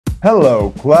Hello,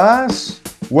 class.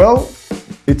 Well,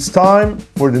 it's time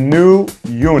for the new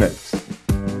unit.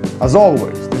 As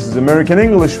always, this is American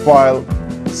English File,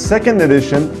 2nd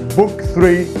edition, Book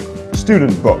 3,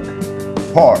 Student Book,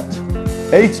 Part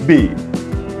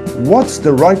 8b. What's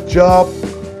the right job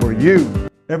for you?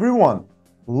 Everyone,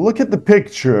 look at the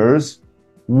pictures.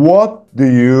 What do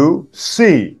you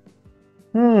see?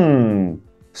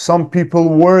 Some people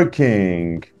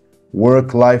working.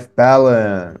 Work-life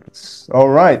balance. All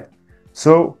right.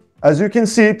 So, as you can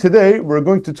see, today we're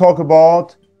going to talk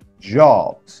about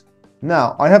jobs.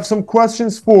 Now, I have some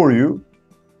questions for you.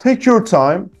 Take your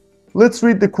time. Let's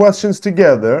read the questions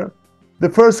together. The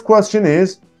first question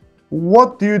is,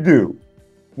 what do you do?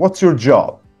 What's your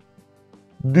job?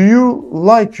 Do you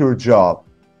like your job?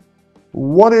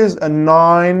 What is a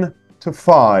 9 to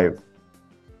 5?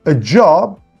 A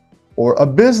job or a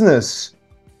business?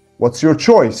 What's your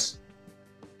choice?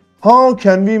 How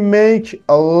can we make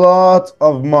a lot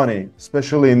of money,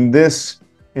 especially in this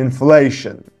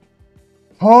inflation?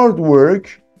 Hard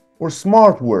work or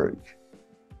smart work?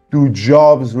 Do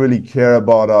jobs really care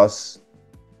about us?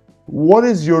 What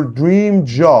is your dream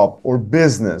job or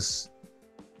business?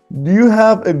 Do you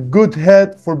have a good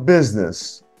head for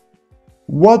business?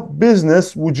 What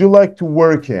business would you like to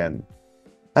work in?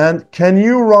 And can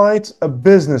you write a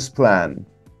business plan?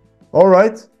 All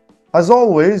right. As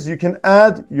always, you can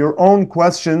add your own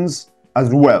questions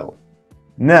as well.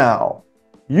 Now,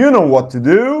 you know what to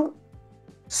do.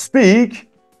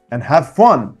 Speak and have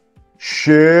fun.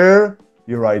 Share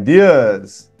your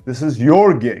ideas. This is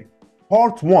your gig.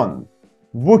 Part 1.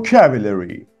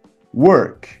 Vocabulary.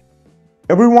 Work.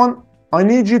 Everyone, I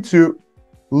need you to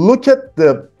look at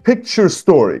the picture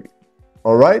story.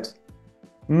 All right?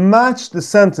 Match the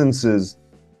sentences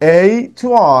A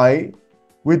to I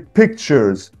with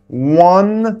pictures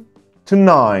 1 to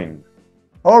 9.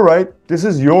 All right, this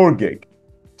is your gig.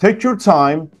 Take your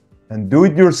time and do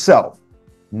it yourself.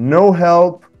 No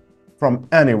help from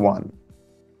anyone.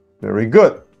 Very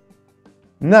good.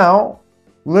 Now,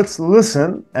 let's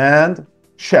listen and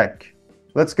check.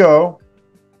 Let's go.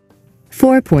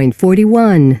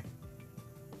 4.41.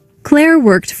 Claire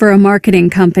worked for a marketing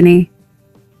company.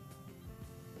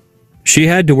 She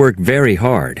had to work very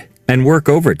hard and work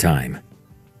overtime.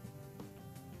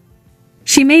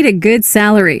 She made a good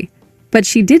salary, but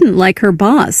she didn't like her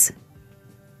boss.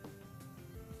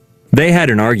 They had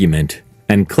an argument,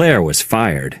 and Claire was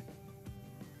fired.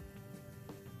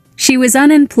 She was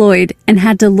unemployed and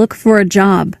had to look for a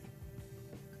job.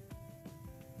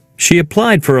 She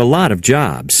applied for a lot of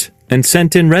jobs and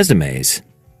sent in resumes.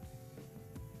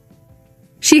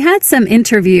 She had some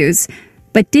interviews,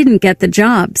 but didn't get the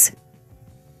jobs.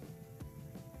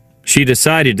 She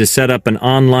decided to set up an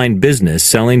online business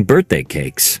selling birthday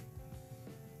cakes.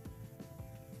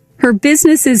 Her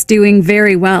business is doing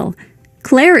very well.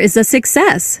 Claire is a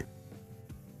success.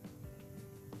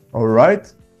 All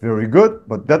right, very good,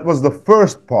 but that was the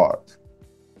first part.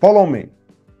 Follow me.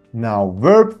 Now,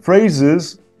 verb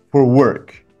phrases for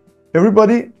work.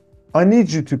 Everybody, I need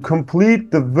you to complete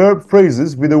the verb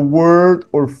phrases with a word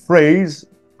or phrase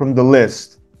from the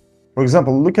list. For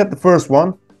example, look at the first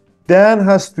one. Dan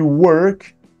has to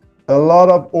work a lot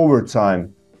of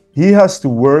overtime. He has to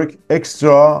work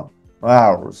extra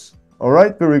hours. All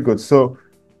right, very good. So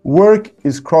work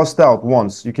is crossed out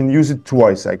once. You can use it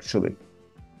twice, actually.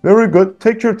 Very good.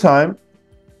 Take your time.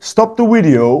 Stop the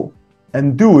video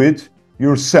and do it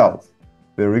yourself.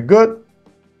 Very good.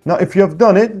 Now, if you have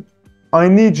done it, I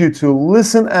need you to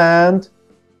listen and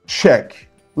check.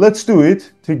 Let's do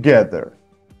it together.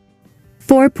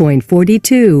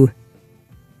 4.42.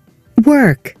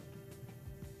 Work.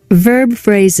 Verb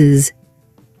phrases.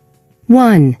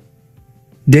 1.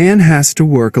 Dan has to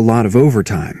work a lot of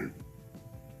overtime.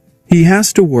 He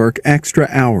has to work extra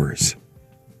hours.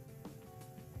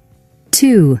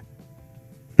 2.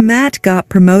 Matt got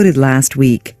promoted last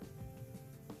week.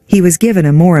 He was given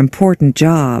a more important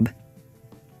job.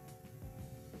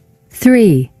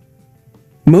 3.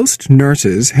 Most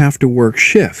nurses have to work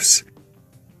shifts.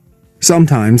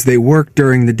 Sometimes they work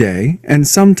during the day and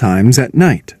sometimes at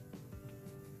night.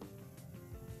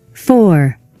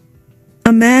 4.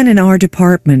 A man in our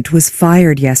department was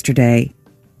fired yesterday.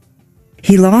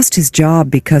 He lost his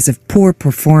job because of poor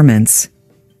performance.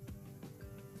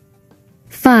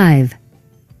 5.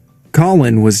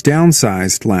 Colin was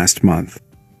downsized last month.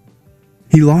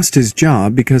 He lost his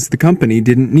job because the company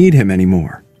didn't need him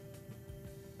anymore.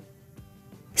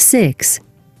 6.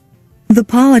 The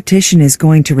politician is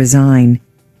going to resign.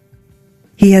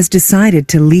 He has decided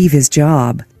to leave his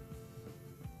job.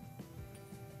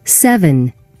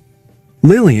 7.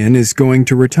 Lillian is going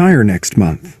to retire next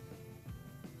month.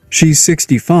 She's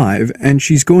 65 and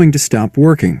she's going to stop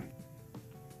working.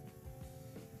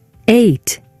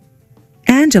 8.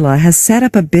 Angela has set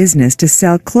up a business to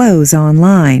sell clothes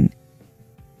online.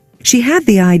 She had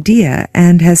the idea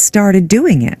and has started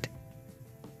doing it.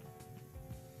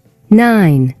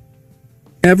 9.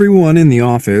 Everyone in the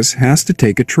office has to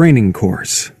take a training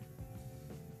course.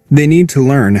 They need to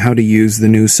learn how to use the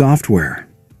new software.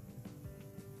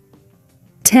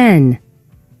 10.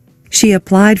 She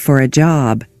applied for a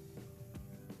job.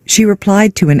 She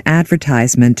replied to an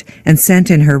advertisement and sent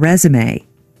in her resume.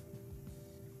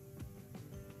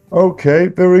 Okay,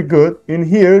 very good. In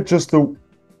here,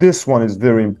 this one is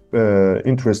very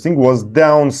interesting, was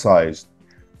downsized.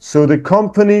 So the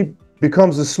company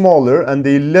becomes smaller and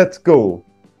they let go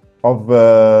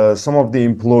of some of the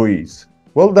employees.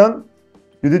 Well done.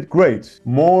 You did great.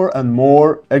 More and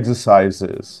more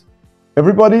exercises.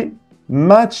 Everybody,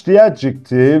 match the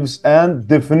adjectives and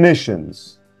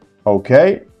definitions,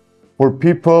 okay, for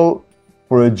people,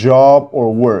 for a job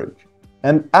or work.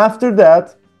 And after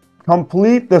that,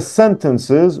 complete the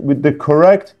sentences with the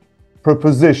correct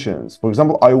prepositions. For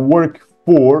example, I work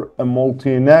for a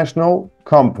multinational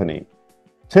company.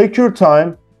 Take your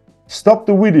time, stop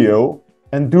the video,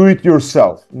 and do it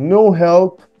yourself. No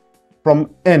help from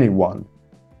anyone.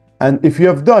 And if you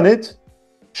have done it,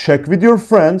 check with your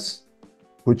friends,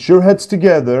 put your heads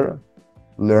together,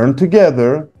 learn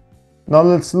together. Now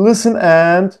let's listen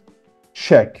and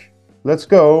check. Let's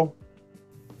go.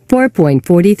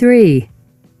 4.43.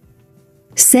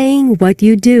 Saying what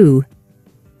you do.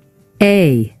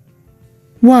 A.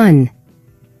 1.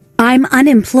 I'm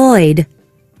unemployed.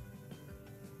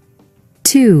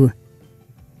 2.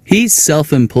 He's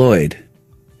self-employed.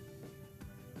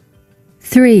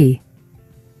 3.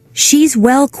 She's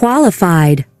well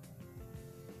qualified.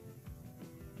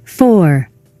 4.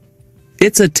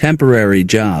 It's a temporary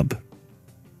job.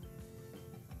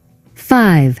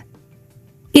 5.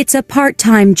 It's a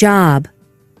part-time job.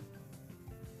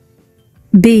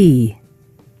 B.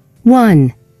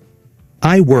 1.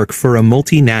 I work for a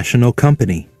multinational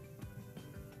company.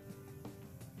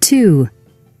 2.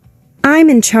 I'm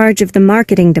in charge of the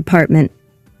marketing department.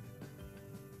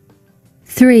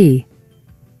 3.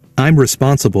 I'm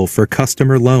responsible for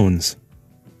customer loans.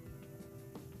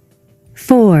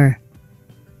 4.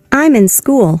 I'm in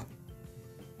school.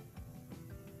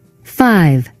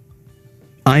 5.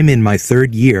 I'm in my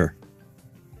 3rd year.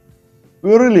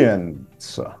 Brilliant.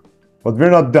 But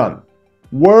we're not done.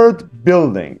 Word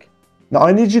building. Now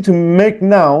I need you to make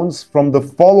nouns from the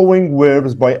following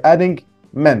verbs by adding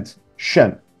ment,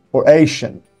 shen, or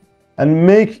ation, and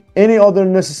make any other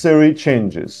necessary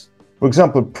changes. For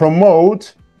example,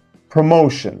 promote,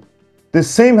 promotion. The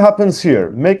same happens here.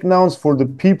 Make nouns for the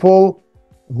people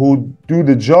who do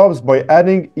the jobs by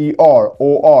adding er,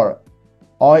 or,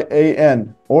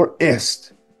 ian, or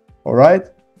ist. All right?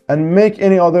 And make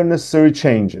any other necessary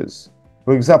changes.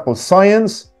 For example,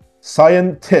 science,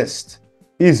 scientist.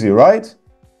 Easy, right?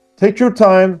 Take your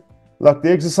time, like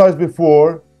the exercise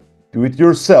before. Do it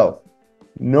yourself.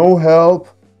 No help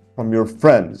from your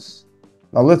friends.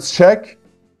 Now let's check.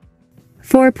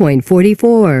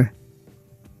 4.44.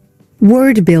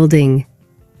 Word building.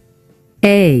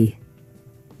 A.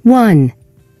 1.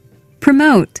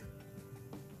 Promote.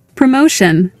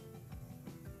 Promotion.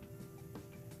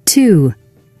 2.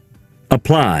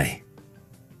 Apply.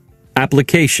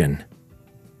 Application.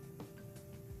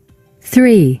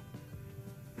 3.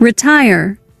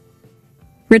 Retire.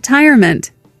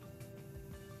 Retirement.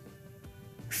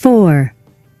 4.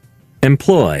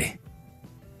 Employ.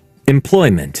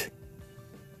 Employment.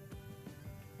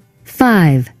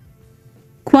 5.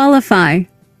 Qualify.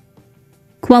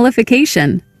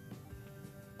 Qualification.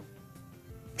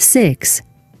 6.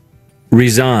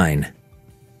 Resign.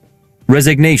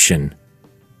 Resignation.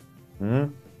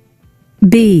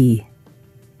 B.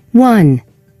 1.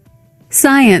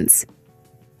 Science.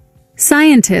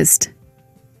 Scientist.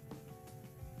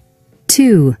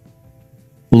 2.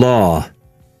 Law.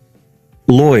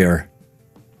 Lawyer.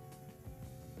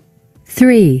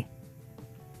 3.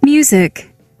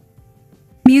 Music.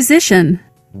 Musician.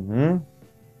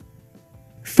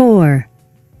 4.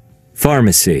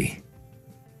 Pharmacy.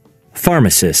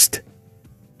 Pharmacist.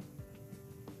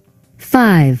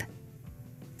 5.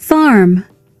 Farm.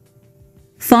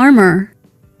 Farmer.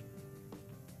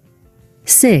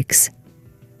 6.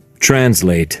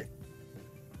 Translate.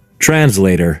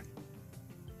 Translator.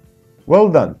 Well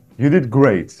done. You did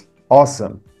great.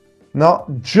 Awesome. Now,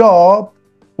 job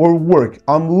or work.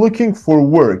 I'm looking for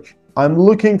work. I'm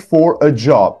looking for a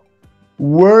job.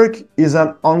 Work is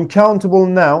an uncountable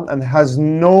noun and has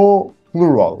no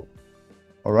plural.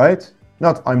 All right?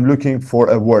 not I'm looking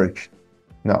for a work.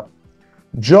 No.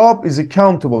 Job is a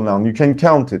countable noun. You can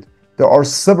count it. There are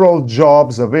several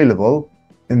jobs available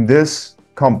in this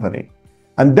company.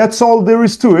 And that's all there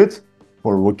is to it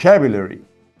for vocabulary.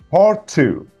 Part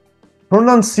 2.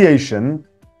 Pronunciation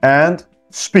and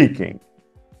speaking.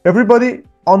 Everybody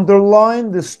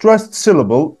underline the stressed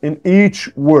syllable in each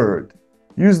word.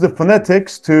 Use the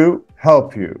phonetics to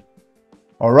help you.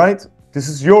 Alright, this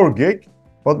is your gig,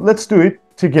 but let's do it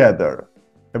together.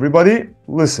 Everybody,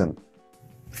 listen.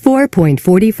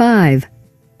 4.45.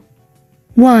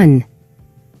 1.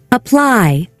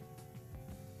 Apply.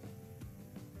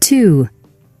 2.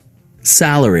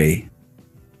 Salary.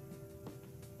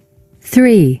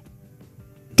 3.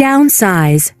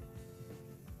 Downsize.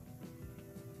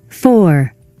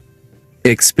 4.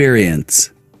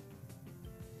 Experience.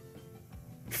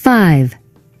 5.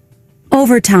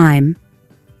 Overtime.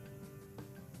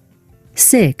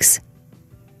 6.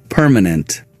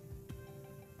 Permanent.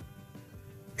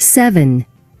 7.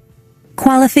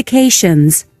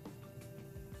 Qualifications.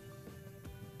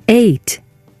 8.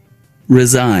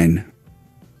 Resign.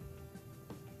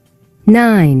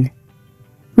 9.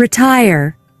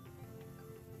 Retire.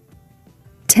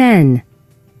 10.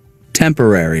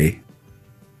 Temporary.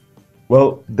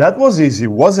 Well, that was easy,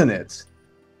 wasn't it?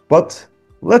 But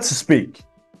let's speak.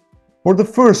 For the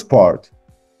first part,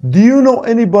 do you know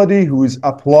anybody who is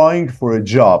applying for a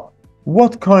job?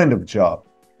 What kind of job?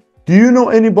 Do you know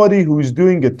anybody who is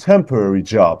doing a temporary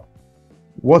job?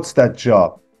 What's that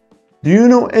job? Do you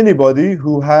know anybody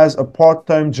who has a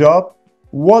part-time job?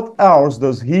 What hours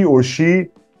does he or she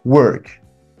work?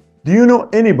 Do you know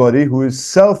anybody who is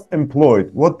self-employed?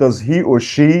 What does he or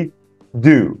she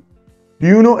do? Do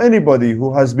you know anybody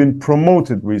who has been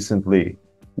promoted recently?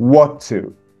 What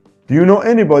to? Do you know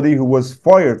anybody who was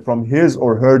fired from his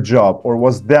or her job or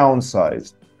was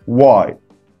downsized? Why?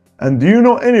 And do you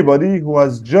know anybody who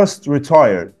has just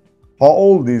retired? How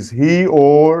old is he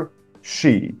or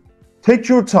she? Take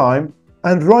your time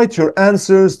and write your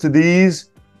answers to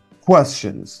these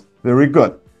questions. Very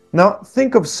good. Now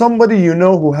think of somebody you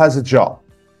know who has a job.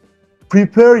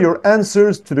 Prepare your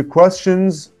answers to the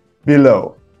questions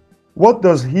below. What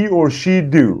does he or she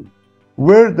do?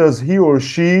 Where does he or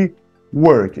she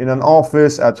work? In an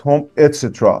office, at home,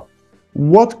 etc.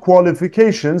 What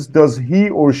qualifications does he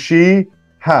or she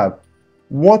have?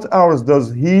 What hours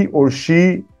does he or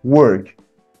she work?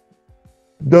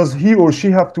 Does he or she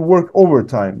have to work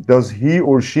overtime? Does he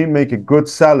or she make a good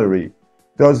salary?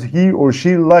 Does he or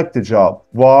she like the job?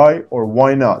 Why or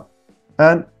why not?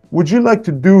 And would you like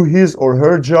to do his or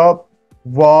her job?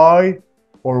 Why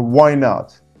or why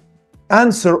not?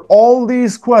 Answer all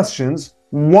these questions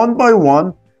one by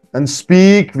one and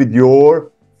speak with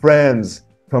your friends.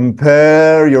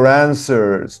 Compare your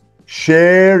answers.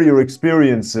 Share your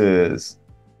experiences.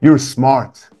 You're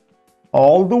smart.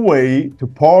 All the way to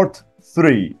part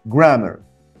 3, grammar,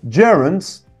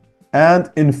 gerunds and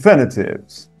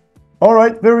infinitives. All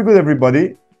right, very good,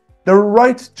 everybody. The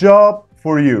right job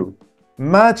for you.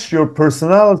 Match your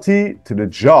personality to the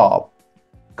job.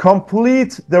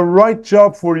 Complete the right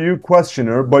job for you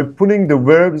questionnaire by putting the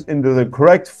verbs into the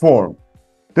correct form.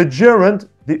 The gerund,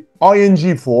 the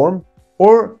ing form,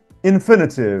 or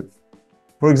infinitive.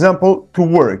 For example, to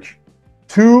work.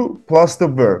 To plus the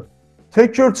verb.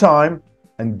 Take your time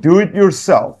and do it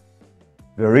yourself.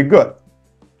 Very good.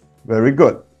 Very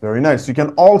good. Very nice. You can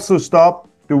also stop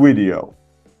the video.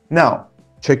 Now,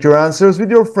 check your answers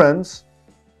with your friends.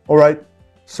 All right.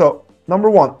 So, number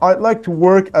 1, I'd like to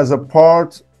work as a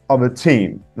part of a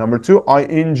team. Number 2, I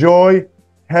enjoy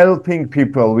helping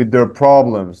people with their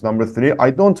problems. Number 3,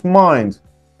 I don't mind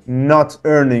not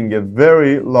earning a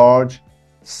very large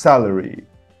salary.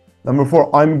 Number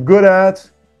 4, I'm good at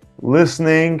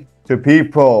listening to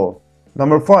people.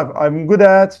 Number 5, I'm good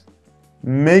at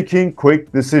making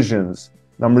quick decisions.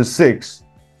 Number 6,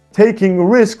 taking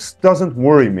risks doesn't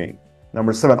worry me.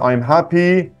 Number 7, I'm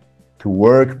happy to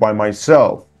work by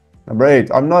myself. Number 8,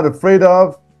 I'm not afraid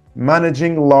of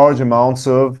managing large amounts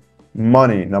of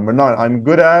money. Number 9, I'm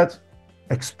good at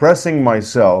expressing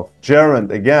myself.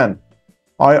 Gerund again.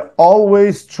 I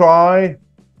always try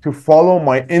to follow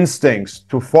my instincts.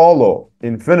 To follow,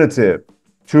 infinitive.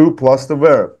 To plus the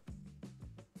verb.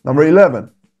 Number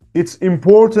 11, it's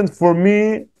important for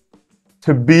me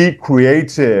to be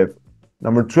creative.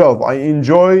 Number 12, I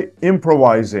enjoy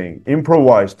improvising.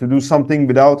 Improvise, to do something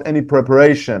without any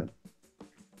preparation.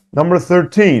 Number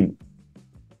 13,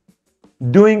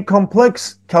 doing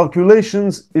complex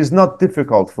calculations is not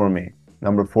difficult for me.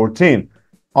 Number 14,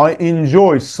 I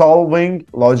enjoy solving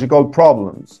logical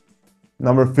problems.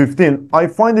 Number 15, I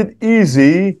find it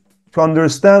easy to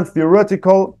understand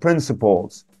theoretical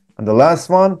principles. And the last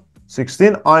one,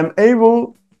 16, I'm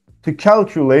able to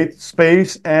calculate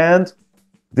space and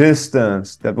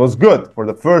distance. That was good for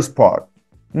the first part.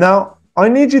 Now, I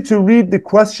need you to read the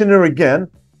questionnaire again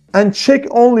and check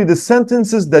only the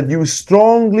sentences that you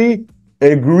strongly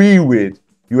agree with,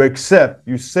 you accept,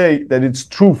 you say that it's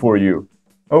true for you.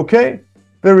 Okay?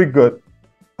 Very good.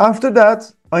 After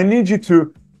that, I need you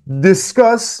to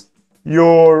discuss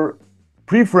your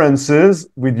preferences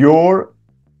with your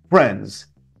friends.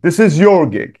 This is your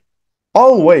gig.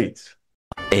 I'll wait.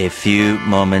 A few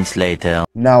moments later.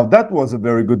 Now that was a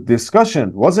very good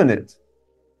discussion, wasn't it?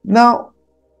 Now,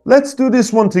 let's do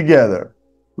this one together.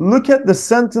 Look at the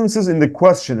sentences in the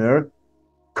questionnaire.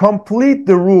 Complete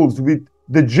the rules with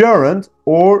the gerund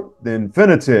or the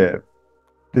infinitive.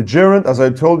 The gerund, as I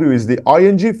told you, is the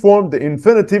ing form. The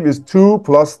infinitive is to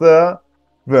plus the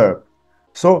verb.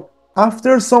 So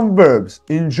after some verbs,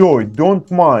 enjoy, don't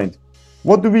mind,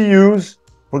 what do we use?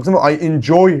 For example, I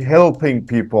enjoy helping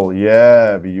people.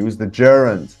 Yeah, we use the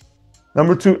gerund.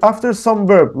 Number 2, after some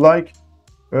verb like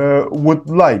would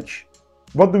like,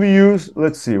 what do we use?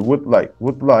 Let's see, would like,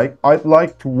 I'd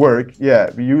like to work. Yeah,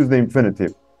 we use the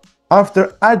infinitive.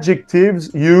 After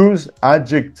adjectives, use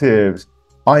adjectives.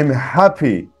 I'm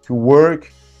happy to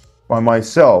work by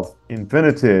myself,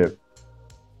 infinitive.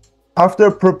 After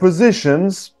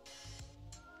prepositions,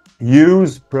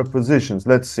 use prepositions.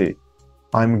 Let's see.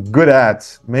 I'm good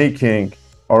at making.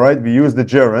 All right, we use the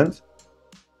gerund.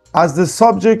 As the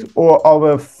subject or of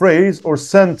a phrase or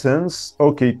sentence,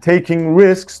 okay, taking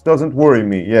risks doesn't worry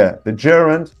me. Yeah, the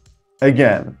gerund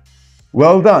again.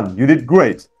 Well done, you did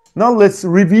great. Now let's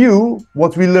review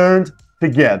what we learned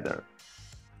together.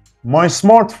 My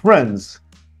smart friends,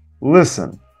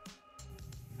 listen.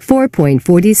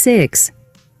 4.46.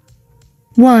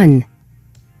 1.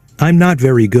 I'm not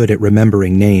very good at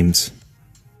remembering names.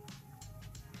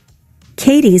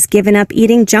 Katie's given up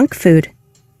eating junk food.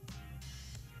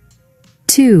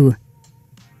 2.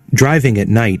 Driving at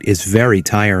night is very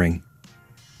tiring.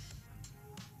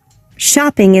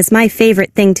 Shopping is my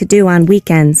favorite thing to do on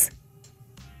weekends.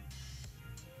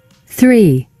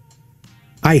 3.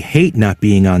 I hate not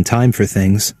being on time for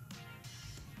things.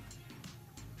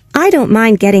 I don't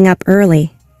mind getting up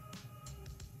early.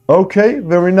 Okay,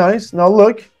 very nice. Now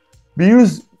look, we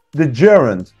use the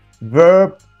gerund,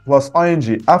 verb plus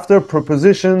ing, after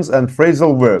prepositions and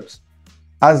phrasal verbs.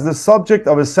 As the subject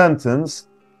of a sentence,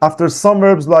 after some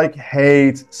verbs like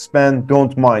hate, spend,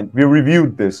 don't mind. We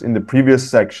reviewed this in the previous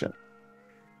section.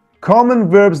 Common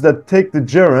verbs that take the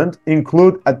gerund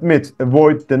include admit,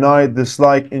 avoid, deny,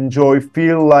 dislike, enjoy,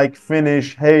 feel like,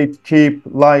 finish, hate, keep,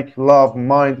 like, love,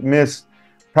 mind, miss,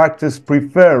 practice,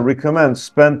 prefer, recommend,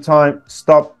 spend time,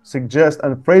 stop, suggest,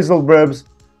 and phrasal verbs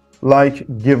like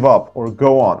give up or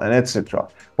go on, and etc.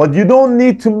 But you don't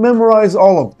need to memorize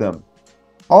all of them.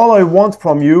 All I want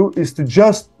from you is to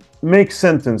just make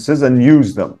sentences and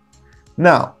use them.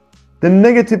 Now, the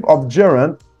negative of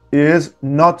gerund is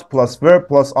not plus verb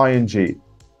plus ing.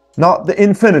 Now, the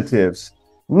infinitives.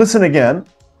 Listen again.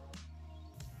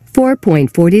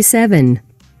 4.47.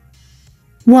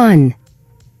 1.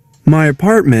 My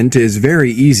apartment is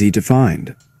very easy to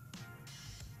find.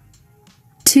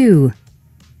 2.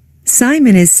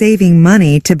 Simon is saving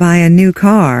money to buy a new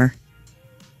car.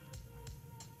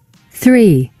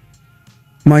 3.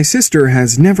 My sister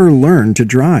has never learned to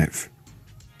drive.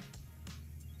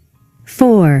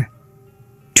 4.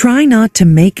 Try not to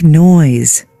make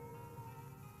noise.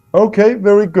 Okay,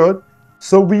 very good.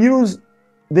 So we use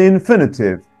the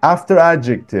infinitive after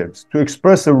adjectives to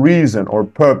express a reason or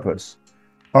purpose,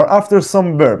 or after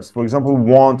some verbs, for example,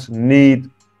 want, need,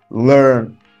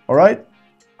 learn. All right?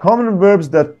 Common verbs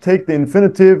that take the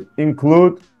infinitive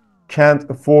include can't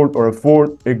afford or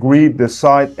afford, agree,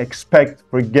 decide, expect,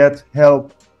 forget,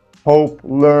 help, hope,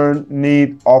 learn,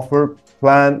 need, offer,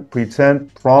 plan,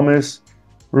 pretend, promise,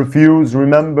 refuse,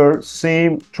 remember,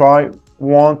 seem, try,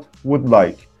 want, would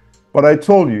like. But I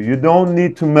told you, you don't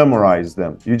need to memorize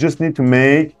them. You just need to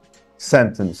make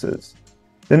sentences.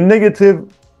 The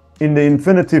negative in the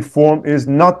infinitive form is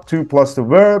not to plus the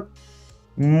verb.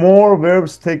 More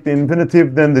verbs take the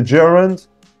infinitive than the gerund,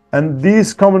 and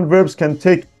these common verbs can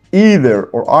take either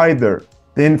or either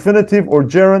the infinitive or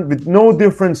gerund with no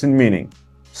difference in meaning.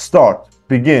 Start,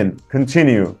 begin,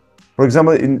 continue. For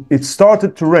example, it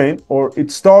started to rain or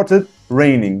it started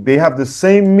raining. They have the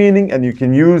same meaning and you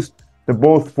can use the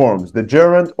both forms, the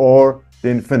gerund or the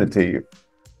infinitive.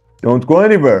 Don't go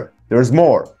anywhere, there's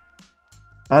more.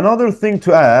 Another thing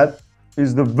to add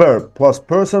is the verb plus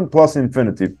person plus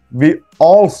infinitive. We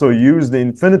also use the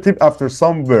infinitive after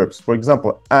some verbs. For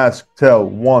example, ask, tell,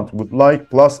 want, would like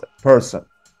plus person.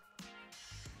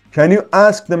 Can you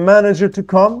ask the manager to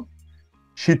come?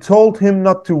 She told him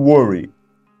not to worry.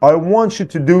 I want you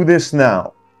to do this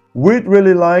now. We'd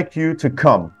really like you to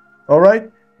come. All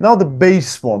right? Now the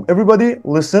base form. Everybody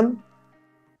listen.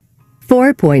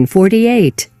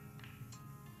 4.48.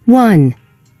 1.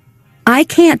 I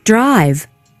can't drive.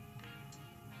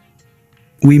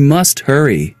 We must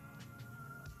hurry.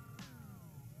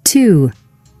 2.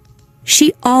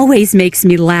 She always makes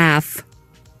me laugh.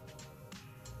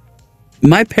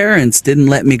 My parents didn't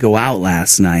let me go out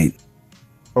last night.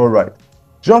 All right.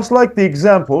 Just like the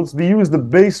examples, we use the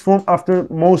base form after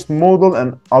most modal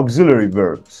and auxiliary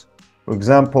verbs. For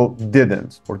example,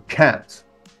 didn't or can't,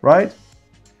 right?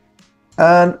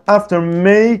 And after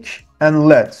make and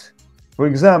let. For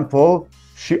example,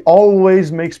 she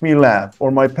always makes me laugh,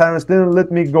 or my parents didn't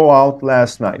let me go out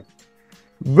last night.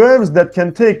 Verbs that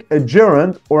can take a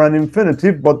gerund or an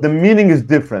infinitive, but the meaning is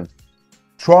different.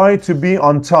 Try to be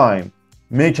on time.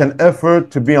 Make an effort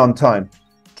to be on time.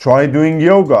 Try doing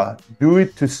yoga. Do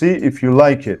it to see if you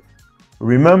like it.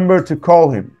 Remember to call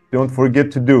him. Don't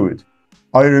forget to do it.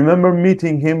 I remember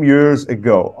meeting him years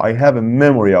ago. I have a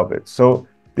memory of it. So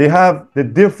they have the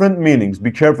different meanings.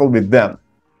 Be careful with them.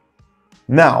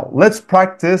 Now, let's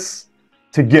practice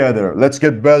together. Let's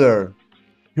get better.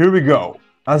 Here we go.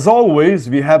 As always,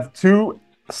 we have two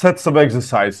sets of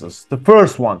exercises. The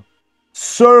first one,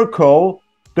 circle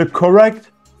the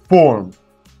correct form.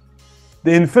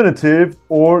 The infinitive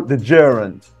or the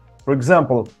gerund. For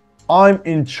example, I'm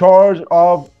in charge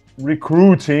of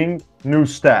recruiting new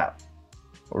staff.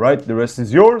 All right, the rest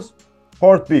is yours.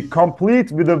 Part B,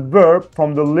 complete with a verb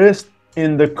from the list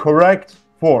in the correct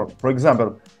form. For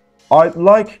example, I'd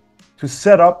like to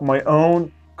set up my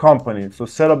own company. So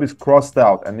set up is crossed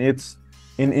out and it's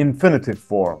in infinitive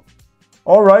form.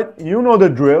 All right, you know the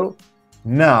drill.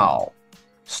 Now,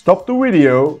 stop the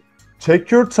video,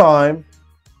 take your time,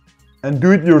 and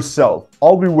do it yourself.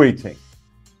 I'll be waiting.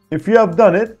 If you have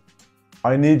done it,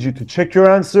 I need you to check your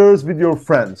answers with your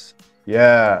friends.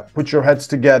 Yeah, put your heads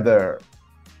together.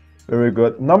 Very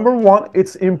good. Number one,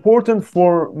 it's important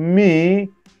for me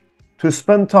to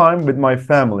spend time with my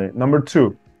family. Number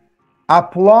two,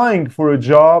 applying for a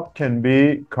job can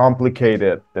be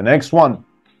complicated. The next one.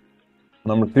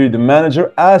 Number three, the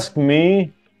manager asked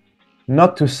me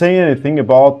not to say anything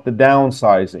about the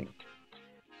downsizing.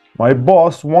 My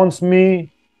boss wants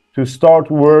me to start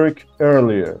work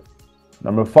earlier.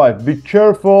 Number five, be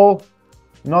careful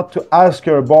not to ask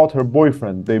her about her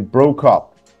boyfriend. They broke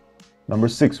up. Number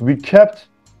six, we kept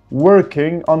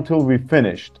working until we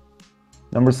finished.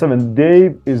 Number seven,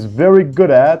 Dave is very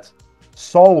good at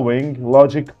solving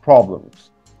logic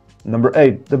problems. Number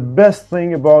eight, the best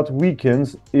thing about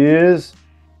weekends is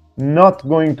not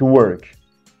going to work.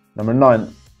 Number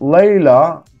nine,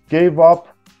 Layla gave up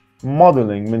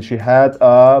modeling when she had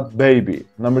a baby.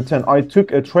 Number 10, I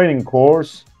took a training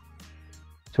course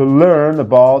to learn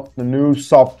about the new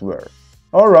software.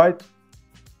 All right.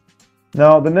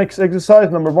 Now the next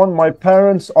exercise, number one, my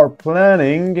parents are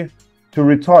planning to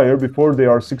retire before they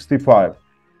are 65.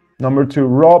 Number two,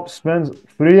 Rob spends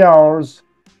 3 hours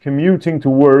commuting to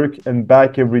work and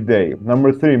back every day.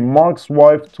 Number three, Mark's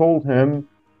wife told him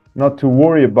not to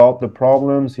worry about the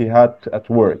problems he had at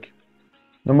work.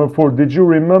 Number four, did you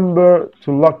remember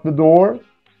to lock the door?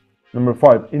 Number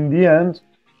five, in the end,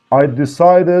 I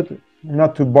decided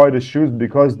not to buy the shoes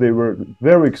because they were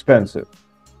very expensive.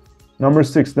 Number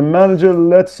six, the manager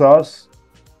lets us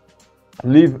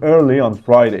leave early on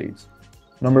Fridays.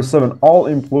 Number seven, all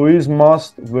employees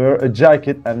must wear a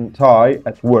jacket and tie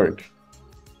at work.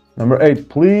 Number eight,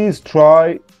 please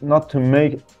try not to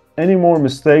make any more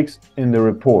mistakes in the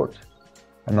report.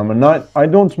 And number nine, I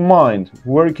don't mind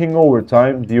working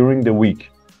overtime during the week.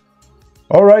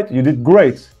 All right, you did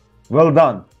great. Well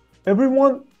done.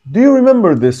 Everyone, do you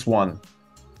remember this one?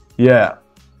 Yeah.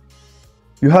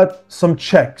 You had some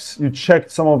checks. You checked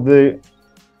some of the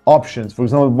options. For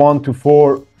example, 1 to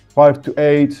 4, 5 to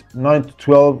 8, 9 to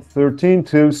 12, 13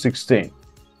 to 16.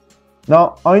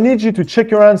 Now, I need you to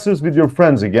check your answers with your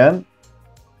friends again.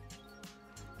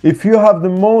 If you have the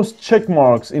most check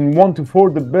marks in 1 to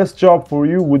 4, the best job for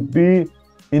you would be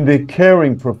in the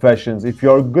caring professions. If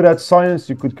you are good at science,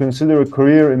 you could consider a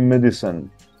career in medicine.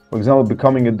 For example,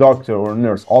 becoming a doctor or a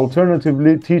nurse.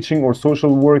 Alternatively, teaching or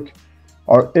social work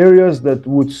are areas that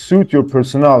would suit your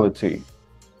personality.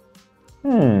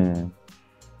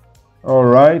 All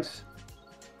right.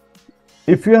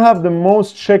 If you have the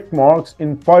most check marks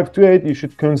in 5 to 8, you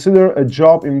should consider a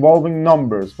job involving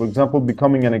numbers, for example,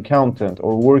 becoming an accountant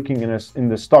or working in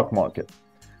the stock market.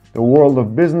 The world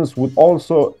of business would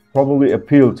also probably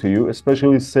appeal to you,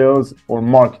 especially sales or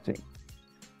marketing.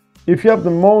 If you have the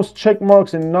most check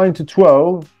marks in 9 to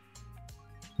 12,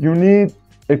 you need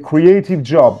a creative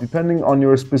job. Depending on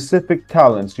your specific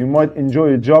talents, you might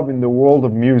enjoy a job in the world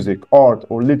of music, art,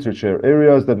 or literature.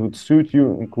 Areas that would suit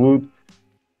you include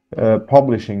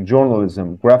publishing,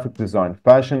 journalism, graphic design,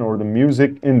 fashion, or the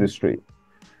music industry.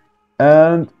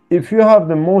 And if you have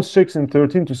the most checks in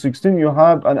 13 to 16, you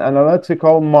have an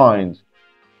analytical mind.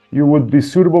 You would be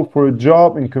suitable for a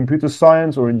job in computer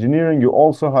science or engineering. You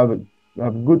also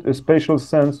have good spatial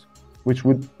sense, which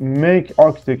would make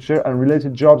architecture and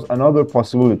related jobs another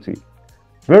possibility.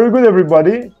 Very good,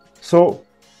 everybody. So,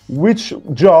 which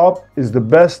job is the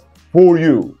best for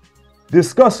you?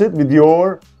 Discuss it with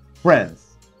your friends.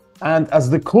 And as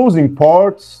the closing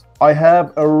parts, I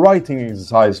have a writing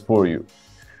exercise for you.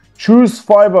 Choose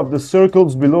 5 of the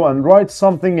circles below and write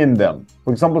something in them.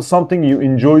 For example, something you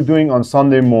enjoy doing on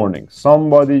Sunday morning,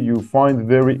 somebody you find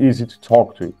very easy to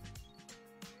talk to,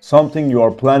 something you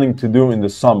are planning to do in the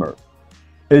summer,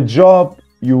 a job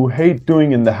you hate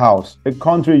doing in the house, a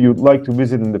country you'd like to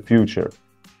visit in the future,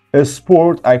 a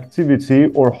sport, activity,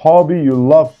 or hobby you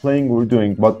love playing or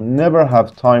doing but never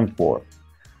have time for,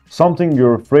 something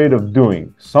you're afraid of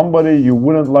doing, somebody you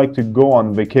wouldn't like to go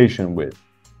on vacation with,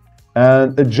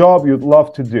 and a job you'd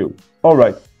love to do. All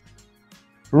right.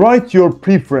 Write your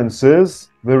preferences.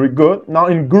 Very good. Now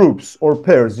in groups or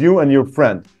pairs, you and your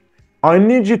friend. I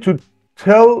need you to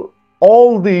tell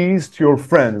all these to your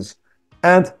friends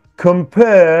and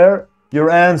compare your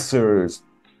answers.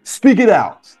 Speak it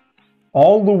out.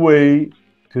 All the way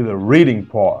to the reading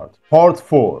part. Part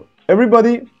 4.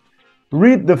 Everybody,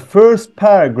 read the first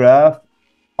paragraph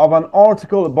of an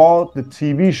article about the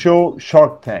TV show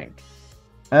Shark Tank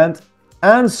and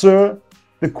answer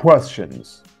the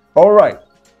questions. All right,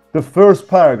 the first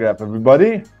paragraph,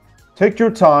 everybody. Take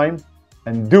your time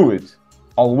and do it.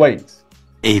 I'll wait.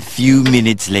 A few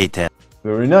minutes later.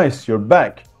 Very nice, you're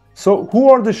back. So, who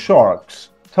are the sharks?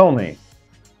 Tell me.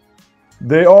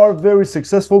 They are very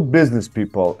successful business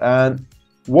people. And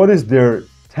what is their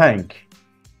tank?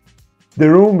 The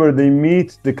room where they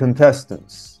meet the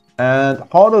contestants. And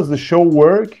how does the show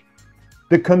work?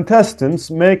 The contestants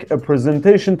make a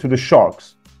presentation to the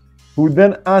sharks, who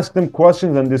then ask them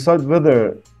questions and decide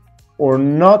whether or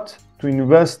not to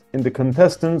invest in the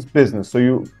contestants' business. So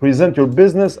you present your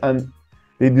business and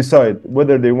they decide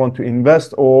whether they want to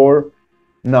invest or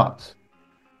not.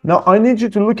 Now I need you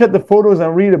to look at the photos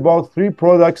and read about 3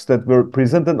 products that were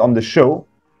presented on the show.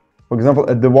 For example,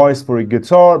 a device for a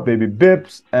guitar, baby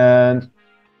bips, and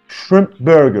shrimp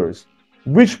burgers.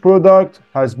 Which product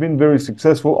has been very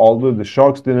successful, although the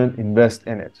sharks didn't invest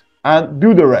in it? And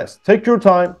do the rest. Take your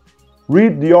time,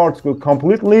 read the article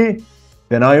completely,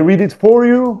 then I read it for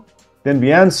you, then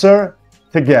we answer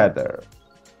together.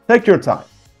 Take your time.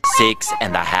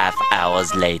 6.5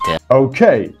 hours later.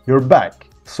 Okay, you're back.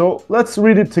 So let's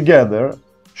read it together.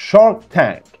 Shark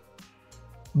Tank.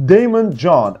 Damon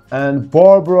John and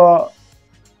Barbara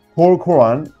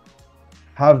Corcoran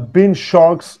have been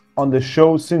sharks on the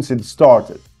show since it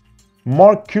started.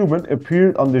 Mark Cuban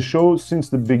appeared on the show since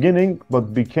the beginning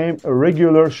but became a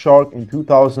regular shark in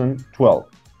 2012.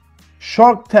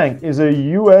 Shark Tank is a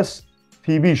US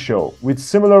TV show with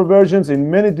similar versions in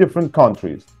many different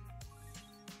countries.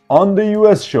 On the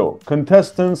US show,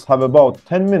 contestants have about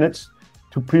 10 minutes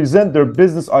to present their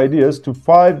business ideas to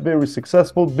 5 very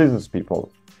successful business people.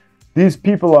 These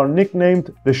people are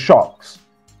nicknamed the Sharks,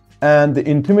 and the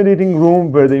intimidating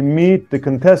room where they meet the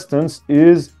contestants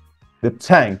is the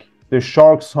tank, the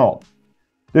Sharks' home.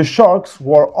 The Sharks,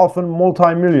 who are often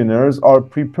multimillionaires, are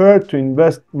prepared to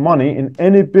invest money in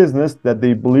any business that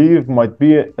they believe might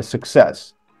be a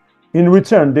success. In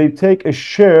return, they take a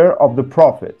share of the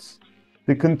profits.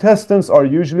 The contestants are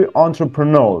usually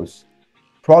entrepreneurs,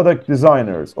 product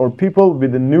designers, or people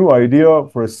with a new idea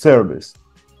for a service.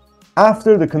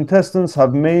 After the contestants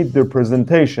have made their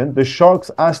presentation, the sharks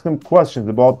ask them questions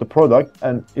about the product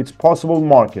and its possible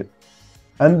market,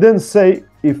 and then say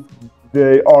if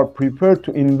they are prepared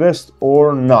to invest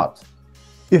or not.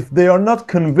 If they are not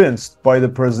convinced by the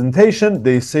presentation,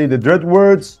 they say the dread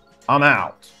words, "I'm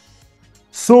out."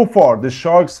 So far, the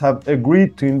sharks have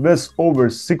agreed to invest over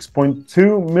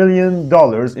 $6.2 million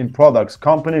in products,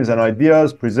 companies, and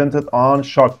ideas presented on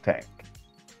Shark Tank.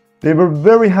 They were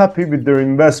very happy with their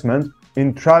investment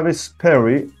in Travis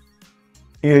Perry,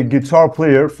 a guitar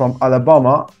player from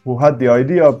Alabama who had the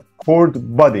idea of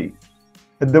Chord Buddy,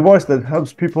 a device that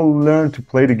helps people learn to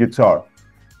play the guitar.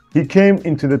 He came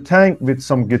into the tank with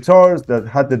some guitars that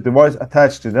had the device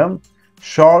attached to them.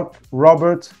 Shark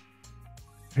Robert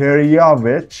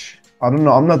Peryavich, I don't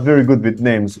know, I'm not very good with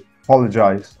names.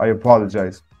 I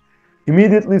apologize.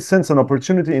 Immediately sensed an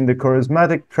opportunity in the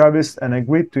charismatic Travis and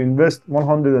agreed to invest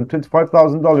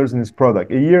 $125,000 in his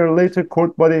product. A year later,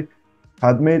 Courtbody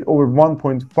had made over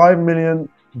 $1.5 million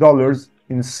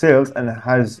in sales and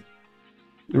has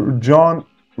John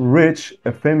Rich,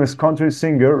 a famous country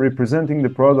singer, representing the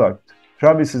product.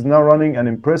 Travis is now running an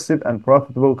impressive and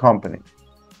profitable company.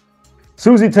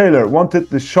 Susie Taylor wanted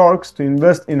the Sharks to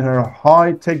invest in her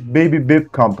high-tech baby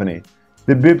bib company.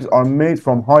 The bibs are made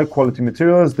from high-quality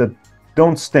materials that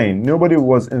don't stain. Nobody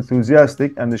was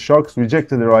enthusiastic and the Sharks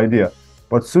rejected their idea.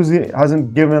 But Susie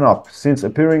hasn't given up. Since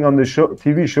appearing on the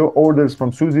TV show, orders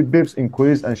from Susie Bibs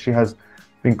increased and she has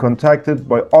been contacted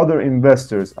by other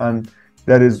investors, and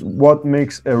that is what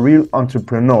makes a real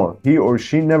entrepreneur. He or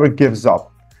she never gives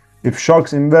up. If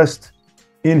Sharks invest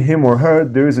in him or her,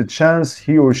 there is a chance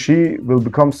he or she will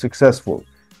become successful.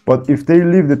 But if they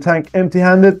leave the tank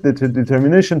empty-handed, the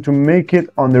determination to make it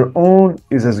on their own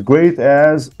is as great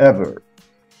as ever.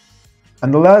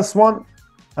 And the last one,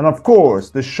 and of course,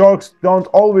 the Sharks don't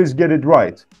always get it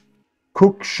right.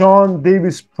 Cook Sean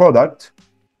Davis' product,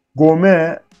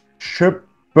 Gourmet Shrimp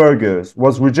Burgers,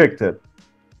 was rejected.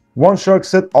 One Shark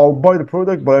said, I'll buy the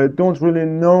product, but I don't really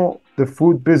know the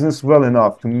food business well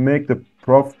enough to make the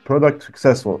product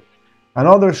successful.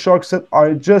 Another Shark said,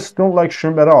 I just don't like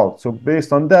shrimp at all, so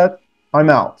based on that, I'm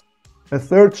out. A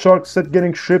third Shark said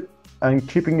getting shrimp and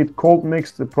keeping it cold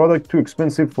makes the product too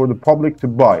expensive for the public to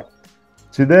buy.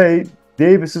 Today,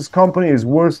 Davis's company is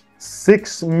worth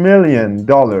 $6 million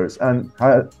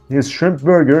and his shrimp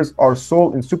burgers are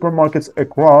sold in supermarkets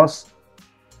across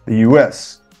the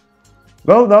US.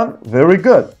 Well done, very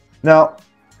good. Now,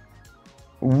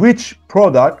 which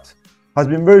product has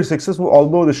been very successful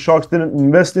although the Sharks didn't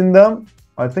invest in them?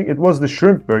 I think it was the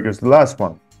shrimp burgers, the last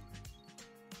one.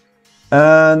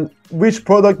 And which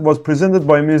product was presented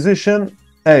by a musician?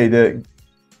 Hey, the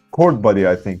Courtbody,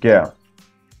 I think, yeah.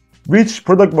 Which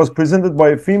product was presented by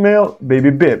a female?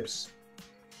 Baby Bibs.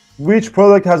 Which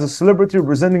product has a celebrity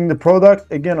representing the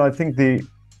product? Again, I think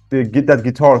that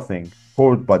guitar thing,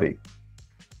 Courtbody.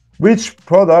 Which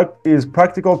product is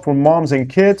practical for moms and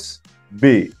kids?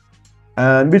 B.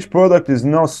 And which product is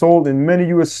now sold in many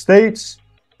US states?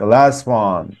 The last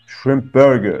one, shrimp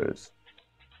burgers.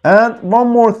 And one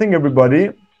more thing, everybody.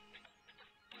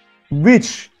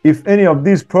 Which, if any of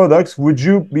these products, would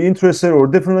you be interested or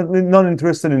definitely not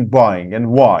interested in buying,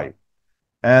 and why?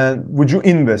 And would you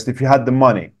invest if you had the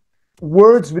money?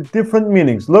 Words with different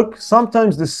meanings. Look,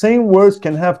 sometimes the same words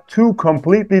can have two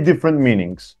completely different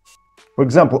meanings. For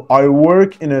example, I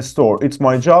work in a store. It's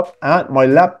my job and my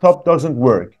laptop doesn't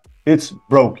work. It's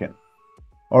broken.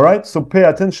 All right, so pay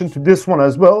attention to this one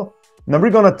as well. Now we're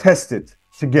gonna test it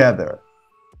together.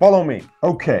 Follow me.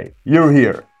 Okay, you're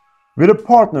here. With a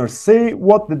partner, say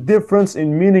what the difference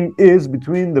in meaning is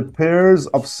between the pairs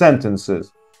of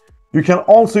sentences. You can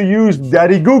also use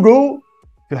Daddy Google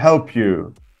to help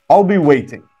you. I'll be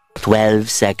waiting. 12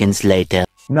 seconds later.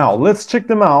 Now let's check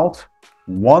them out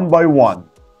one by one.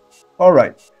 All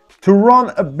right, to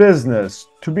run a business,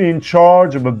 to be in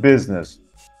charge of a business,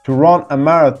 to run a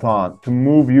marathon, to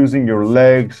move using your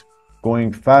legs,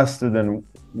 going faster than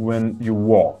when you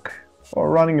walk. Or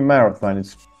running a marathon,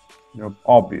 it's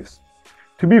obvious.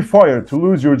 To be fired, to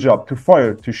lose your job, to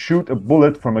fire, to shoot a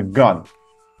bullet from a gun.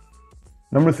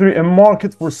 Number 3, a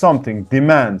market for something,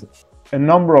 demand, a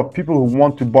number of people who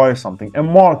want to buy something. A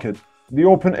market, the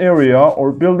open area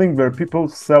or building where people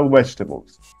sell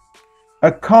vegetables.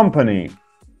 A company,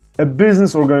 a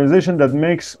business organization that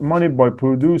makes money by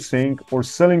producing or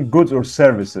selling goods or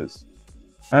services.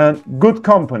 And good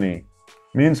company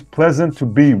means pleasant to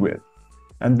be with.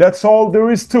 And that's all there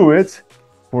is to it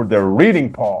for the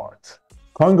reading part.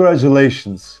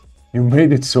 Congratulations, you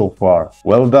made it so far.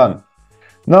 Well done.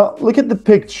 Now look at the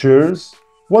pictures.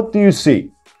 What do you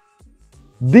see?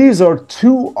 These are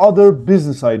 2 other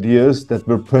business ideas that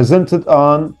were presented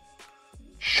on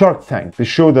Shark Tank, the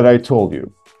show that I told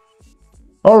you.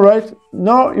 All right,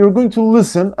 now you're going to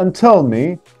listen and tell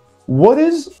me what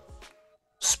is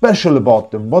special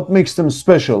about them, what makes them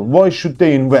special, why should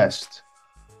they invest?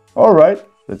 All right,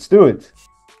 let's do it.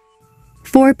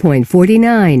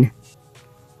 4.49.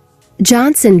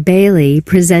 Johnson Bailey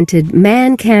presented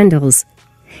Man Candles.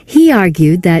 He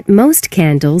argued that most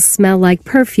candles smell like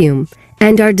perfume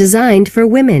and are designed for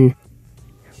women.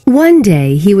 One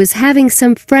day he was having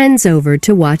some friends over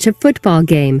to watch a football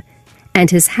game,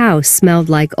 and his house smelled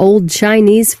like old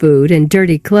Chinese food and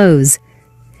dirty clothes.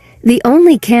 The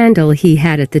only candle he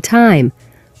had at the time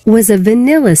was a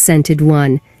vanilla-scented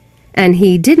one, and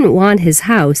he didn't want his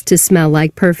house to smell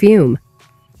like perfume.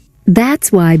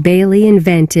 That's why Bailey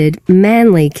invented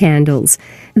manly candles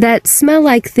that smell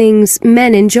like things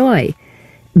men enjoy: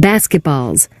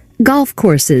 basketballs, golf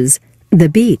courses, the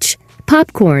beach,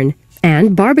 popcorn,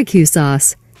 and barbecue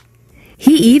sauce.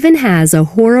 He even has a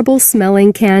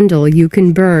horrible-smelling candle you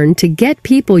can burn to get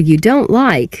people you don't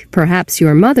like, perhaps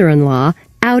your mother-in-law,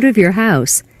 out of your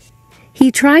house.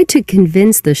 He tried to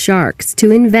convince the sharks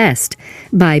to invest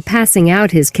by passing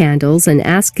out his candles and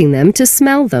asking them to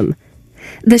smell them.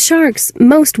 The sharks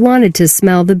most wanted to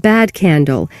smell the bad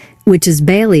candle, which is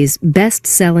Bailey's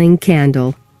best-selling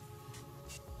candle.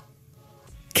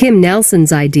 Kim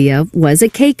Nelson's idea was a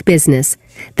cake business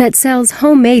that sells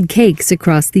homemade cakes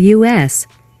across the U.S.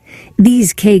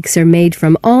 These cakes are made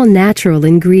from all natural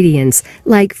ingredients,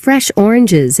 like fresh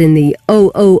oranges in the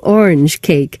OO Orange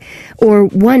cake, or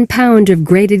 1 pound of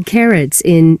grated carrots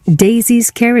in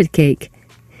Daisy's Carrot Cake.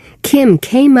 Kim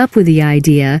came up with the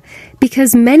idea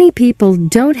because many people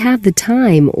don't have the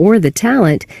time or the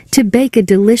talent to bake a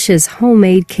delicious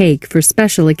homemade cake for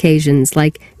special occasions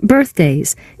like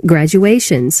birthdays,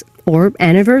 graduations, or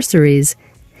anniversaries.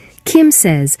 Kim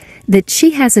says that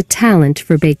she has a talent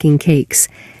for baking cakes,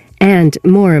 and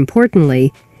more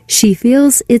importantly, she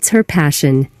feels it's her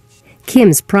passion.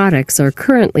 Kim's products are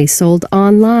currently sold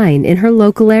online in her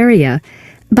local area,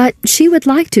 but she would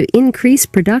like to increase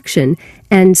production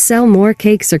and sell more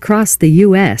cakes across the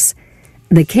U.S.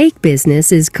 The cake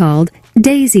business is called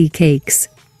Daisy Cakes.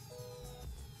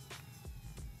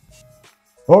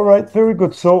 All right, very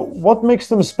good. So what makes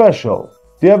them special?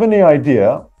 Do you have any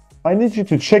idea? I need you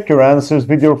to check your answers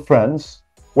with your friends.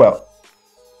 Well,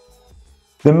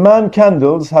 the man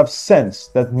candles have scents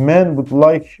that men would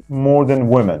like more than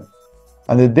women.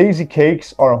 And the daisy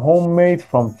cakes are homemade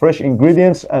from fresh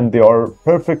ingredients, and they are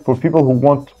perfect for people who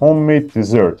want homemade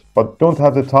dessert but don't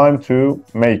have the time to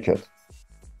make it.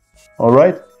 All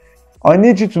right, I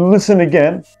need you to listen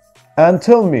again and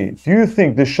tell me, do you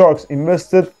think the sharks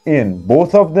invested in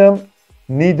both of them,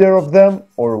 neither of them,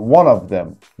 or one of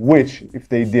them? Which, if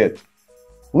they did?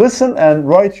 Listen and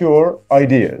write your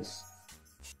ideas.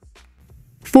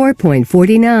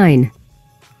 4.49.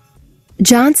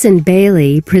 Johnson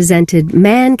Bailey presented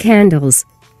man candles.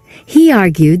 He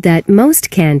argued that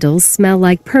most candles smell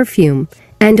like perfume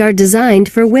and are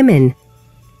designed for women.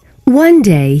 One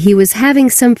day he was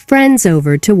having some friends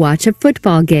over to watch a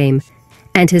football game,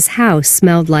 and his house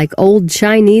smelled like old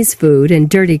Chinese food and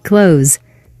dirty clothes.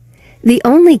 The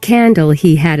only candle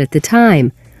he had at the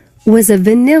time was a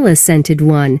vanilla-scented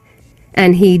one,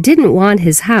 and he didn't want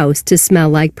his house to smell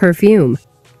like perfume.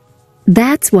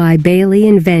 That's why Bailey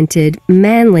invented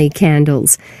manly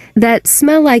candles that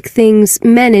smell like things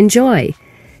men enjoy: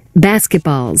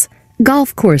 basketballs,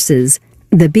 golf courses,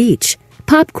 the beach,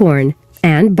 popcorn,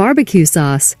 and barbecue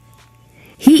sauce.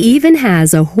 He even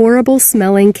has a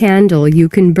horrible-smelling candle you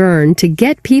can burn to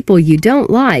get people you don't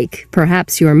like,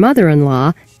 perhaps your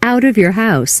mother-in-law, out of your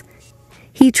house.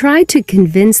 He tried to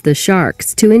convince the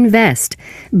sharks to invest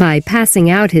by passing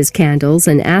out his candles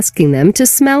and asking them to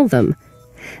smell them.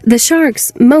 The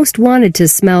sharks most wanted to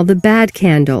smell the bad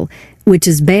candle, which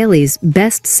is Bailey's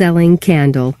best-selling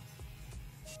candle.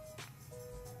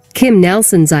 Kim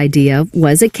Nelson's idea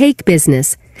was a cake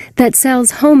business that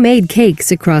sells homemade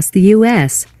cakes across the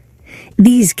U.S.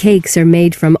 These cakes are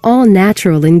made from all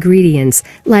natural ingredients,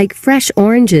 like fresh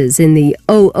oranges in the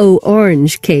OO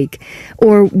Orange cake,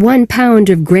 or 1 pound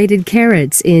of grated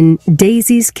carrots in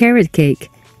Daisy's Carrot Cake.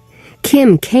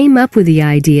 Kim came up with the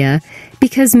idea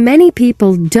because many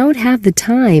people don't have the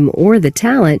time or the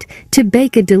talent to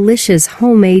bake a delicious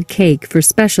homemade cake for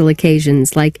special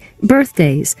occasions like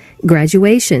birthdays,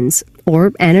 graduations,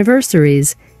 or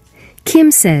anniversaries.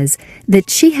 Kim says that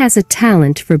she has a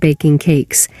talent for baking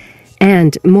cakes,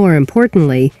 and more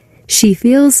importantly, she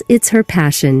feels it's her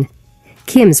passion.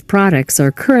 Kim's products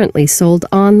are currently sold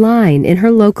online in her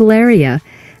local area,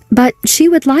 but she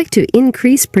would like to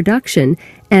increase production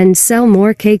and sell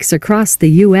more cakes across the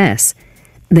U.S.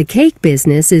 The cake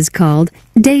business is called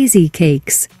Daisy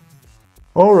Cakes.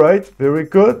 All right, very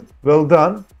good. Well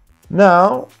done.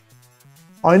 Now,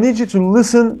 I need you to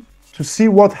listen to see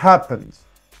what happened.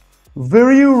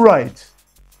 Were you right?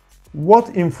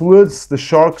 What influenced the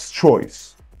sharks'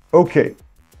 choice? Okay,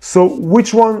 so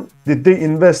which one did they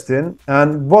invest in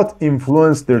and what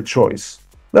influenced their choice?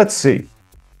 Let's see.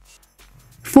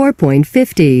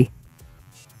 4.50.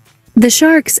 The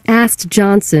sharks asked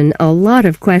Johnson a lot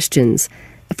of questions.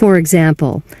 For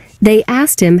example, they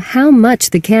asked him how much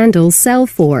the candles sell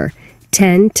for,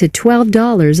 $10 to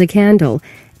 $12 a candle,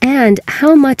 and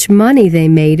how much money they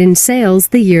made in sales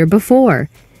the year before.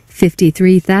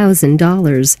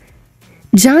 $53,000.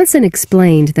 Johnson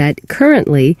explained that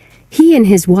currently he and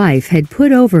his wife had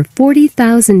put over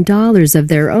 $40,000 of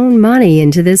their own money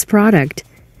into this product.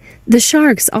 The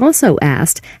Sharks also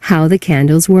asked how the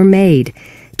candles were made,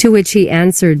 to which he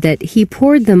answered that he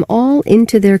poured them all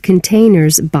into their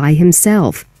containers by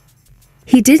himself.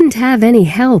 He didn't have any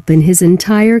help in his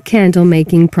entire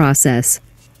candle-making process.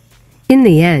 In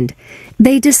the end,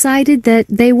 they decided that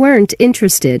they weren't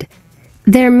interested.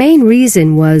 Their main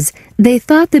reason was they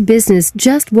thought the business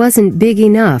just wasn't big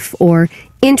enough or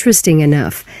interesting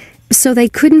enough, so they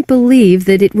couldn't believe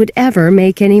that it would ever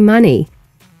make any money.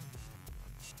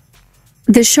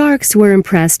 The Sharks were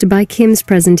impressed by Kim's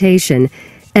presentation,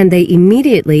 and they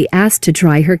immediately asked to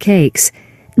try her cakes.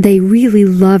 They really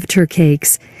loved her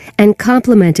cakes and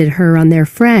complimented her on their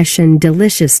fresh and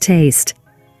delicious taste.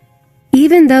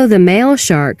 Even though the male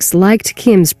sharks liked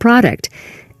Kim's product,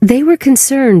 they were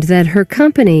concerned that her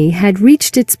company had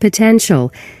reached its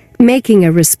potential, making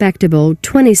a respectable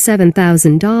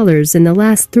 $27,000 in the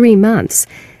last 3 months.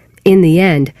 In the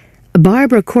end,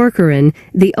 Barbara Corcoran,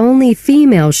 the only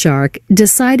female shark,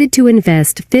 decided to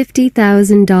invest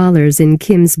 $50,000 in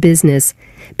Kim's business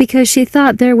because she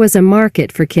thought there was a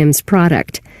market for Kim's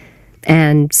product.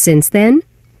 And since then,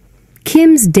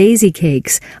 Kim's Daisy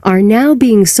Cakes are now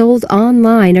being sold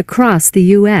online across the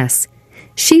U.S.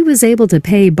 She was able to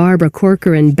pay Barbara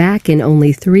Corcoran back in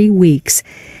only 3 weeks,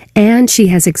 and she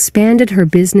has expanded her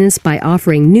business by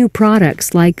offering new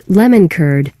products like lemon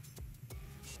curd.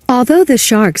 Although the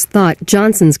Sharks thought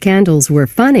Johnson's candles were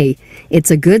funny,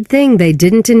 it's a good thing they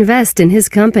didn't invest in his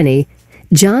company.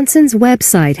 Johnson's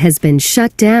website has been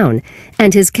shut down,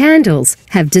 and his candles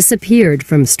have disappeared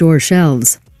from store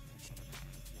shelves.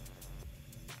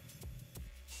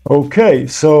 Okay,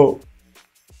 so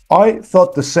I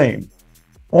thought the same.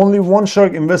 Only one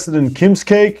shark invested in Kim's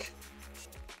cake,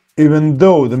 even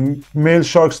though the male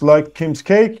sharks liked Kim's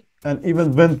cake and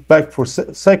even went back for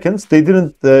seconds. They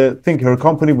didn't think her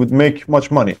company would make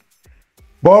much money.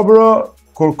 Barbara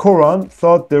Corcoran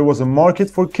thought there was a market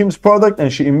for Kim's product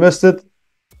and she invested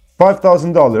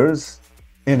 $5,000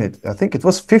 in it. I think it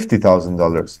was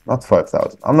 $50,000, not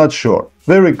 $5,000. I'm not sure.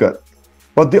 Very good.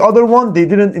 But the other one, they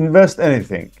didn't invest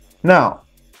anything. Now,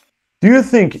 do you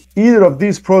think either of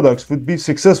these products would be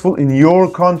successful in your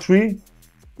country?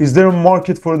 Is there a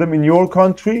market for them in your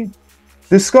country?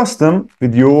 Discuss them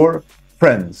with your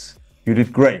friends. You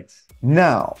did great.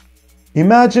 Now,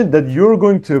 imagine that you're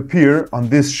going to appear on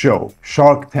this show,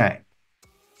 Shark Tank,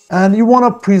 and you want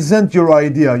to present your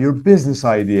idea, your business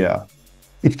idea.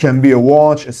 It can be a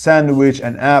watch, a sandwich,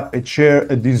 an app, a chair,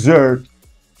 a dessert,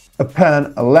 a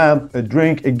pen, a lamp, a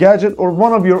drink, a gadget, or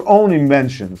one of your own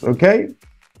inventions, okay?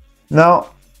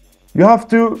 Now, you have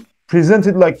to present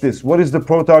it like this. What is the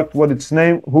product? What its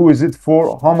name? Who is it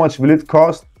for? How much will it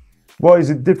cost? Why is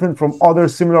it different from other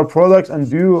similar products? And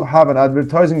do you have an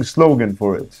advertising slogan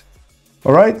for it?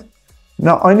 All right?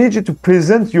 Now, I need you to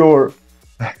present your,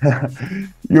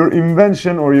 your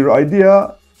invention or your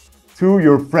idea to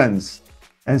your friends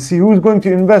and see who's going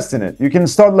to invest in it. You can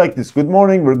start like this. Good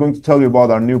morning. We're going to tell you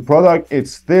about our new product.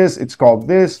 It's this. It's called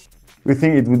this. We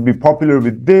think it would be popular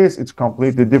with this. It's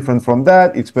completely different from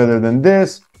that. It's better than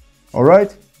this. All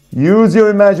right? Use your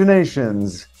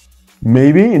imaginations.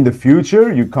 Maybe in the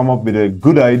future, you come up with a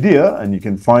good idea and you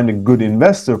can find a good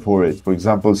investor for it. For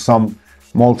example, some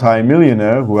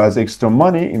multi-millionaire who has extra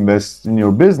money invests in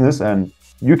your business and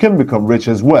you can become rich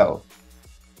as well.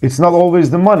 It's not always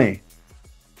the money.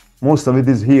 Most of it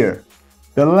is here.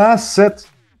 The last set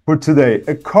for today,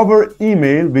 a cover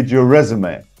email with your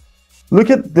resume. Look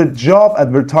at the job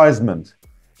advertisement.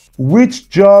 Which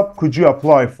job could you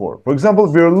apply for? For example,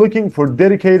 we are looking for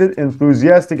dedicated,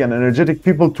 enthusiastic, and energetic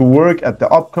people to work at the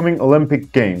upcoming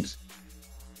Olympic Games.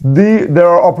 There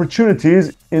are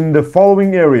opportunities in the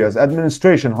following areas: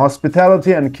 administration,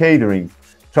 hospitality and catering,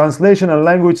 translation and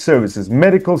language services,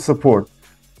 medical support.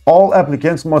 All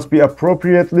applicants must be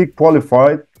appropriately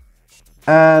qualified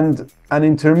and an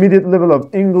intermediate level of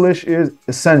English is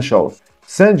essential.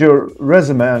 Send your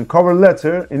resume and cover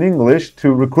letter in English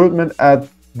to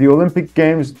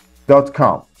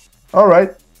recruitment@theolympicgames.com. All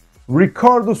right.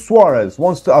 Ricardo Suarez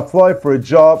wants to apply for a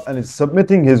job and is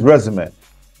submitting his resume.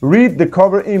 Read the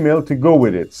cover email to go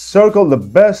with it. Circle the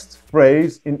best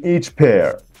phrase in each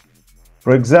pair.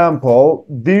 For example,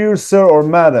 dear sir or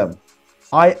madam,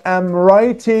 I am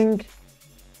writing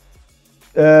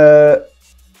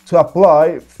to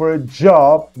apply for a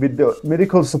job with the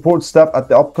medical support staff at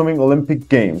the upcoming Olympic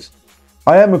Games.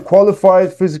 I am a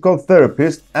qualified physical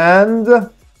therapist and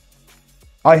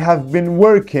I have been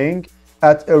working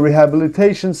at a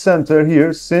rehabilitation center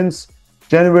here since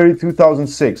January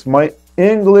 2006. My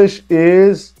English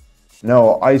is...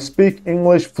 No, I speak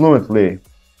English fluently.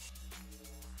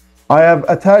 I have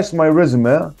attached my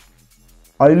resume.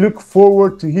 I look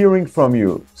forward to hearing from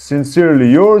you. Sincerely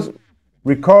yours,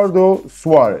 Ricardo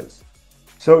Suarez.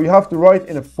 So you have to write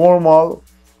in a formal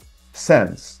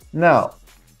sense. Now,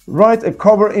 write a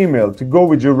cover email to go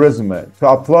with your resume to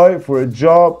apply for a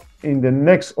job in the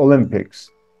next Olympics.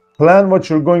 Plan what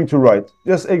you're going to write,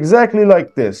 just exactly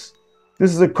like this.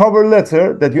 This is a cover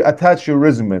letter that you attach your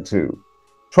resume to.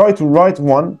 Try to write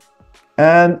one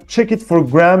and check it for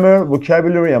grammar,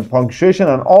 vocabulary, and punctuation,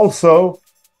 and also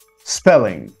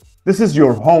spelling. This is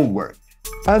your homework.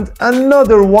 And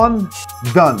another one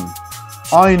done.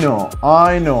 I know,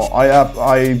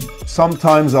 I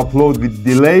sometimes upload with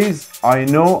delays. I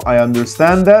know, I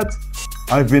understand that.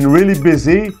 I've been really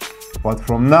busy, but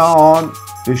from now on,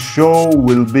 the show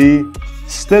will be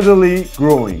steadily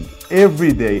growing.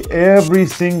 Every day, every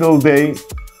single day,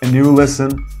 a new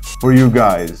lesson for you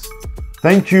guys.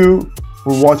 Thank you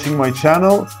for watching my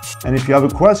channel. And if you have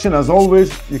a question, as always,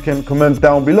 you can comment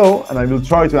down below and I will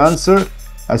try to answer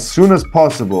as soon as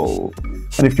possible.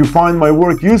 And if you find my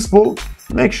work useful,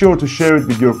 make sure to share it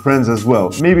with your friends as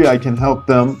well. Maybe I can help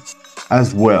them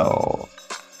as well.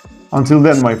 Until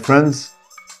then, my friends,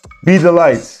 be the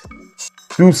light.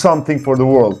 Do something for the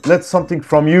world. Let something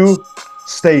from you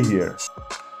stay here.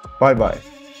 Bye-bye.